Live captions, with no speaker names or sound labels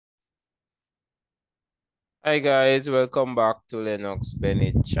Hi guys, welcome back to Lennox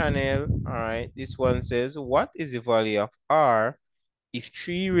Bennett channel. All right, this one says, what is the value of r if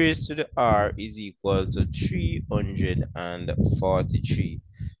 3 raised to the r is equal to 343?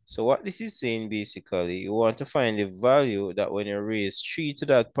 So what this is saying basically, you want to find the value that when you raise 3 to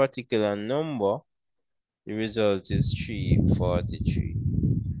that particular number, the result is 343.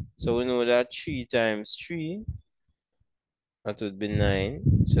 So we know that 3 times 3, that would be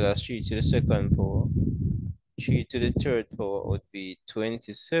 9. So that's 3 to the second power. 3 to the third power would be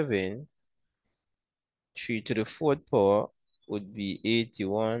 27. 3 to the fourth power would be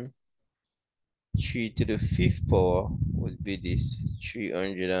 81. 3 to the fifth power would be this,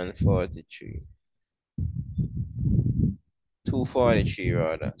 343. 243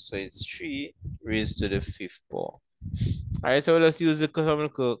 rather. So it's 3 raised to the fifth power. Alright, so let's use some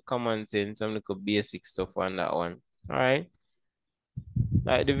little common sense, some little basic stuff on that one. Alright.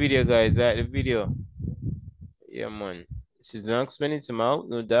 Like the video, guys. Like the video. Yeah, man. This is Nox Minutes. I'm out,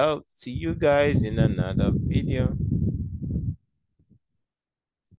 no doubt. See you guys in another video.